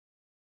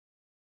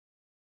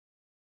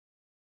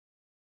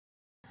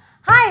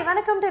Hi,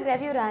 welcome to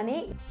Review Rani.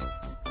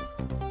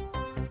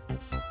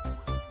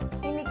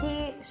 Inniki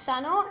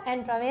Shanoo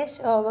and Pravesh,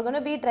 we're going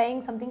to be trying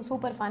something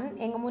super fun.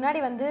 எங்க முன்னாடி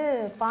வந்து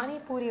பானி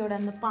பூரியோட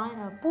அந்த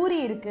பூரி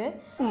இருக்கு.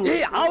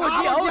 ஏய்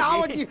ஆவஜி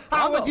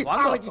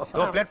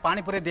ஒரு பிளேட்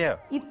பானி பூரி दे.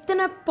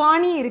 இத்தனை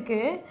பானி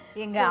இருக்கு.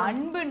 எங்க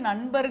அன்பு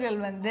நண்பர்கள்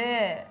வந்து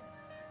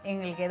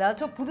எங்களுக்கு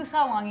ஏதாச்சும்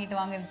புதுசா வாங்கிட்டு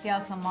வாங்க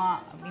வித்தியாசமா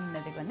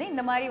அப்படின்றதுக்கு வந்து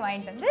இந்த மாதிரி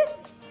வாங்கிட்டு வந்து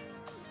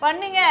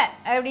பண்ணுங்க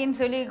அப்படின்னு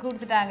சொல்லி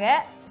கொடுத்துட்டாங்க.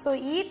 ஸோ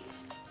ஈச்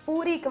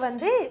பூரிக்கு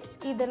வந்து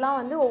இதெல்லாம்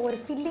வந்து ஒவ்வொரு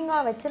ஃபில்லிங்கா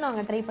வச்சு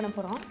நாங்க ட்ரை பண்ண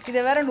போறோம்.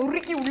 இதை வேற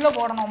நுறுக்கி உள்ள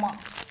போடணுமா?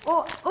 ஓ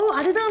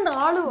அதுதான் அந்த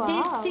ஆளுவா?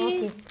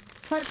 ஓகே.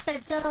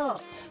 பொட்டேட்டோ.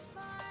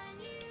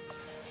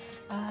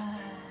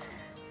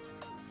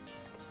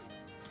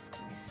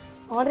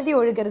 ஆல்ரெடி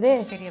ஒழுகிறது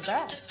தெரியுதா?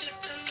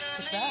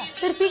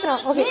 சரி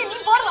சீக்கிரம். ஓகே நீ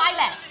போடு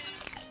வாயில.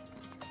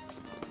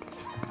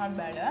 Not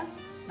bad.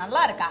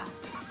 நல்லா இருக்கா?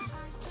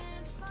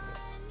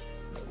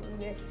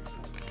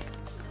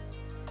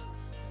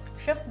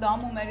 ஷெஃப்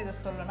தாமு மாதிரி இதை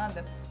சொல்லணும்னா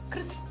அந்த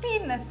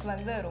கிறிஸ்பினஸ்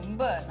வந்து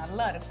ரொம்ப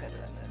நல்லா இருக்குது.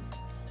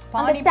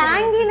 அந்த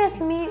டாங்கினஸ்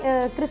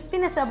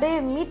கிறிஸ்பினஸ் அப்படியே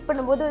மீட்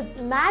பண்ணும்போது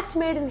மேட்ச்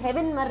மேட் இன்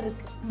ஹெவன் மாதிரி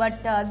இருக்கு.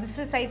 But this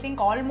is I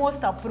think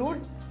almost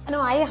approved.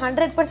 No, I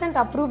 100%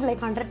 approve,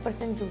 like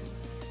 100% juice.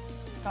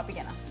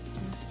 காப்பிக்கேனா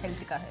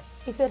ஹெல்த்துக்காக.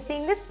 If you are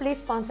seeing this, please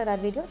sponsor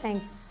our video. Thank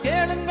you.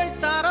 கேளுங்கள்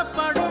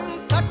தரப்படும்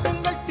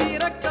தட்டுங்கள்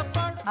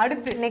திறக்கப்படும்.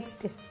 அடுத்து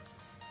Next.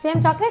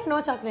 Same chocolate? No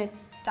chocolate.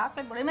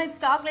 Chocolate போடுமே.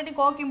 சாக்லேட்டையும்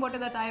கோக்கையும் போட்டு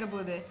தான் ஆயிர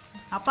போகுது.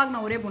 அப்பாவுக்கு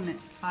நான் ஒரே பொண்ணு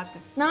பார்த்து.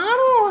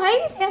 நானும் ஹை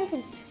சேம்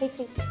திங்ஸ்.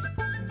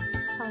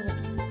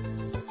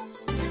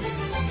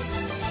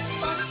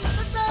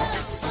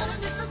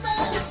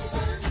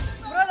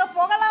 ப்ரோ இந்த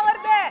புகலாம்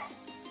வருது.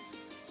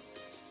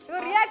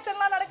 இது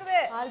ரியாக்ஷன்லாம் நடக்குது.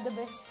 All the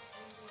best.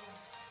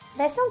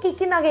 ரெஸ்டும்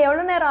கிக்கின் ஆக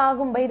எவ்வளோ நேரம்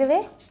ஆகும் by the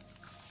way?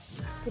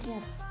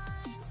 தெரியாது.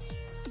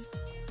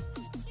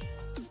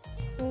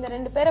 இந்த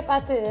ரெண்டு பேரை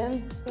பார்த்து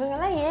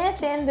இவங்கெல்லாம் ஏன்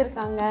சேர்ந்து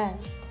இருக்காங்க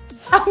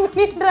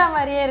அப்படின்ற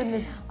மாதிரியே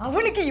இருந்துச்சு.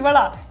 அவனுக்கு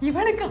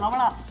இவளுக்கு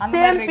அவளா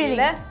அந்த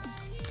மாதிரி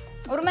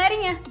ஒரு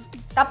மாதிரிங்க.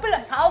 தப்பு இல்லை,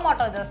 சாவ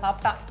மாட்டோம் இதை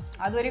சாப்பிட்டா.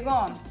 அது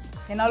வரைக்கும்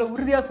என்னால்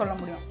உறுதியாக சொல்ல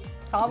முடியும்,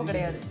 சாவு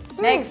கிடையாது.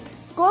 நெக்ஸ்ட்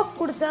கோக்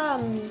குடிச்சா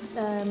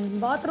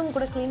பாத்ரூம்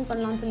கூட க்ளீன்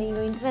பண்ணலாம்னு சொல்லி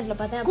இன்டர்நெட்ல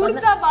பார்த்தேன்.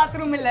 குடிச்சா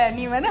பாத்ரூம் இல்ல,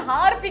 நீ வந்து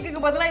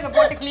ஹார்பிக்கு பதிலா இத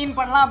போட்டு க்ளீன்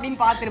பண்ணலாம் அப்படின்னு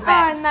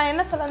பார்த்திருப்பேன். நான்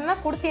என்ன சொல்றேன்னா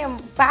குடிச்சு என்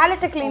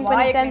பேலட்டை க்ளீன்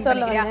பண்ணிட்டேன்னு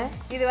சொல்லுவேன்.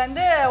 இது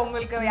வந்து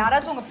உங்களுக்கு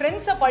யாராச்சும் உங்க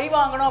ஃப்ரெண்ட்ஸை பழி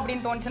வாங்கணும்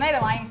அப்படின்னு தோணுச்சுன்னா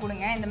இதை வாங்கி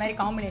கொடுங்க, இந்த மாதிரி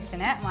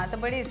காம்பினேஷனை.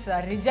 மற்றபடி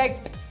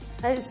ரிஜெக்ட்.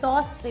 அது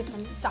சாஸ் ட்ரை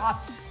பண்ணு.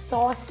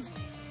 சாஸ்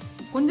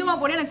கொஞ்சமா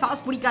போட எனக்கு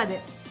சாஸ் பிடிக்காது.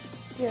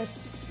 Cheers.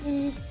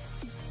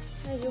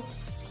 ஐயோ.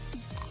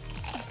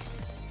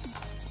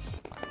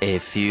 A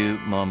few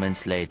moments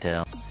later.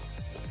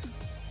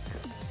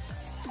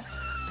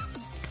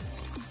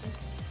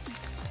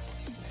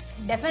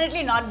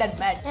 Definitely not that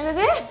bad.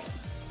 என்னது?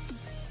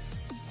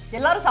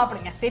 எல்லாரும்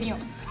சாப்பிடுங்க,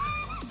 தெரியும்.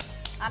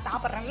 நான்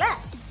சாப்பிட்றேன்ல.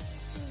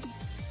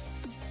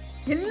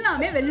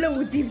 எல்லாமே வெளில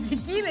ஊத்திடுச்சு,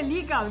 கீழே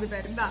லீக் ஆகுது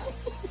பாருந்தா.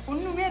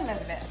 ஒண்ணுமே இல்லை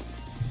அதுல.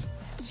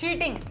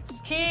 சீட்டிங்.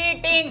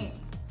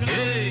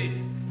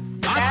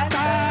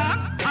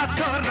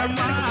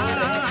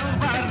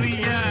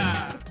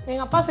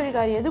 எங்க அப்பா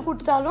சொல்லிட்டாரு, எது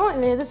குடிச்சாலும்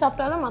இல்லை எது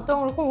சாப்பிட்டாலும்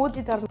மற்றவங்களுக்கும்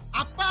ஊற்றி தரணும்.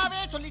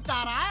 அப்பாவே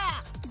சொல்லிட்டாரா?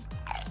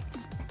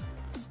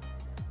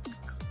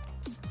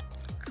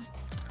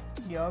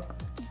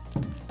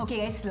 Okay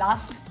guys,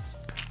 last.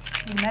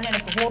 இது மேல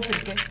எனக்கு ஹோப்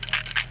இருக்கு.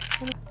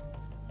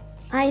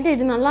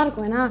 இது நல்லா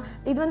இருக்கும். ஏன்னா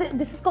இது வந்து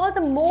this is called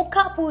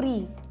Moga puri.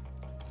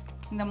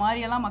 இந்த மாதிரி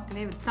எல்லாம்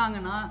மக்களே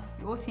வித்தாங்கன்னா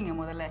யோசிங்க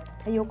முதல்ல.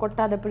 ஐயோ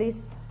கொட்டாத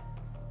ப்ளீஸ்.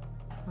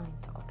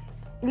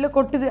 இல்லை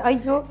கொட்டுது.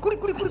 ஐயோ குடி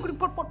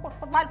போட்.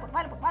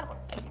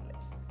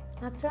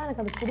 ஆக்சுவலாக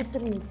எனக்கு அது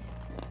பிடிச்சிருந்துச்சு.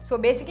 ஸோ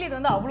பேசிக்லி இது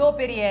வந்து அவ்வளோ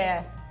பெரிய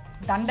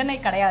தண்டனை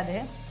கிடையாது.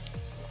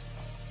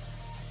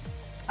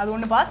 அது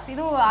ஒன்று பாஸ்,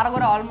 இதுவும்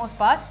அரைகுறை ஆல்மோஸ்ட்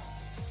பாஸ்.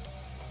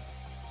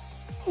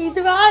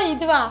 இதுவா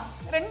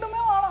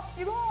ரெண்டுமே வேணாம்,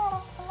 இதுவும்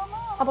வேணாம்.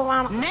 அப்போ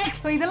வேணாம்.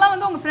 ஸோ இதெல்லாம்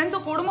வந்து உங்கள்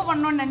ஃப்ரெண்ட்ஸை கொடுமை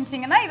பண்ணணும்னு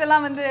நினச்சிங்கன்னா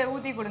இதெல்லாம் வந்து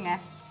ஊற்றி கொடுங்க.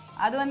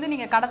 அது வந்து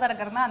நீங்கள் கடை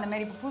திறக்கிறதுனா அந்த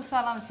மாதிரி இப்போ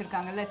புதுசாலாம்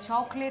வச்சுருக்காங்கல்ல,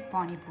 chocolate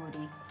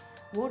panipuri,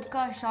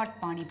 vodka shot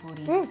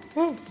panipuri.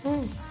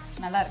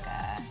 நல்லா இருக்கா?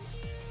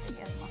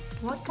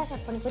 வோட்கா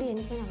ஷாட் பானிபூரி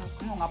எனக்கே நல்லா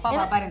இருக்கும். உங்கள் அப்பா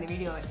பாப்பாரு இந்த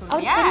வீடியோ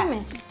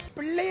சொல்லுங்க.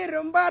 பிள்ளைய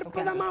ரொம்ப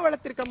அற்புதமா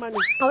வளர்த்திருக்கமா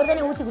நீ. அவர்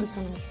தானே ஊற்றி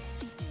குடிச்சாங்க.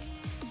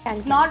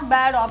 It's not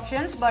bad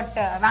options, but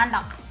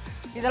வேண்டாம்.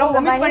 இதெல்லாம்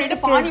ஒமிட் பண்ணிட்டு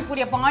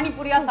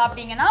பானிபூரியா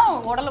சாப்பிட்டீங்கன்னா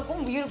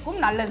உடலுக்கும் உயிருக்கும்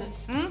நல்லது.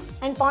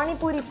 அண்ட்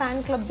பானிபூரி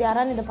ஃபேன் கிளப்ஸ்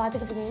யாரான்னு இதை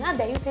பார்த்துக்கிட்டு இருந்தீங்கன்னா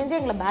தயவு செஞ்சு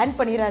எங்களை பேன்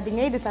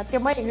பண்ணிடாதீங்க. இது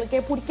சத்தியமாக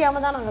எங்களுக்கே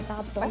பிடிக்காம தான் நாங்கள்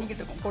சாப்பிட்டோம்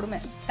பண்ணிக்கிட்டு இருக்கோம்.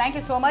 கொடுமை.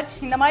 Thank you so much.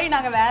 இந்த மாதிரி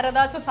நாங்கள் வேற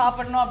ஏதாச்சும்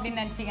சாப்பிடணும்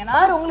அப்படின்னு நினச்சிங்கன்னா,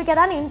 உங்களுக்கு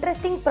ஏதாவது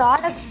இன்ட்ரெஸ்டிங்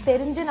ப்ராடக்ட்ஸ்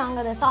தெரிஞ்சு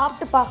நாங்கள் அதை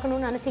சாப்பிட்டு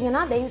பார்க்கணும்னு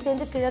நினச்சிங்கன்னா தயவு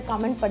செஞ்சு கீழே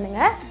கமெண்ட்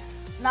பண்ணுங்கள்.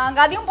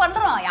 நாங்கள் அதையும்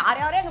பண்ணுறோம்.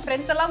 யாரும் எங்கள்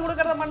ஃப்ரெண்ட்ஸ் எல்லாம்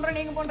கொடுக்குறத பண்ணுறோம்,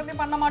 நீங்கள்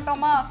பண்ணுறதையும் பண்ண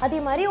மாட்டோமா? அதே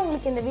மாதிரி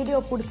உங்களுக்கு இந்த வீடியோ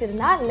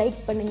பிடிச்சிருந்தா லைக்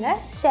பண்ணுங்கள்,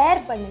 ஷேர்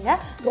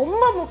பண்ணுங்கள்,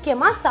 ரொம்ப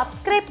முக்கியமாக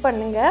சப்ஸ்கிரைப்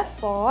பண்ணுங்கள்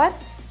for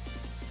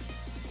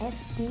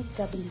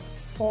FTW,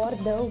 for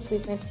the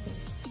women.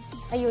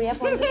 ஐயோ ஏன்